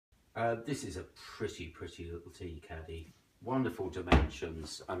This is a pretty little tea caddy. Wonderful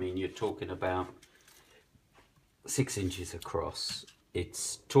dimensions. I mean, you're talking about 6 inches across.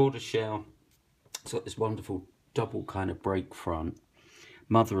 It's tortoiseshell. It's got this wonderful double kind of break front,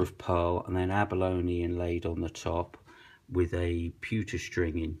 mother of pearl, and then abalone inlaid on the top with a pewter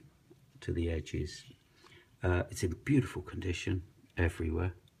stringing to the edges. It's in beautiful condition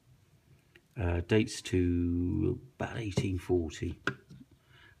everywhere. Dates to about 1840.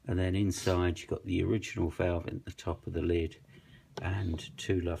 And then inside you've got the original valve at the top of the lid and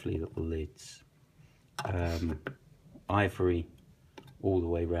 2 lovely little lids. Ivory all the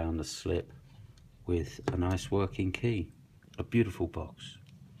way round the slip with a nice working key. A beautiful box.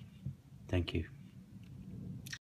 Thank you.